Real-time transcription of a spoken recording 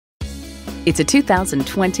It's a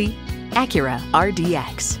 2020 Acura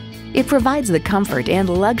RDX. It provides the comfort and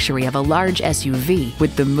luxury of a large SUV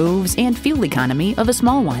with the moves and fuel economy of a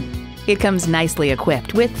small one. It comes nicely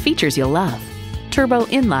equipped with features you'll love: turbo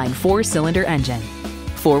inline 4-cylinder engine,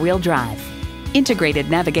 4-wheel drive, integrated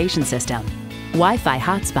navigation system, Wi-Fi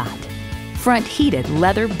hotspot, front heated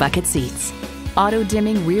leather bucket seats,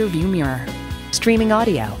 auto-dimming rear view mirror, streaming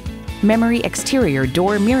audio, memory exterior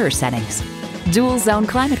door mirror settings, dual zone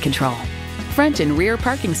climate control, front and rear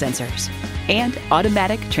parking sensors, and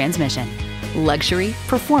automatic transmission. Luxury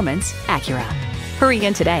performance Acura. Hurry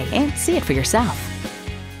in today and see it for yourself.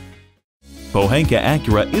 Pohanka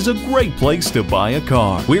Acura is a great place to buy a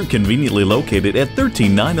car. We're conveniently located at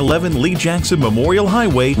 13911 Lee Jackson Memorial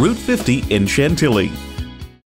Highway, Route 50 in Chantilly.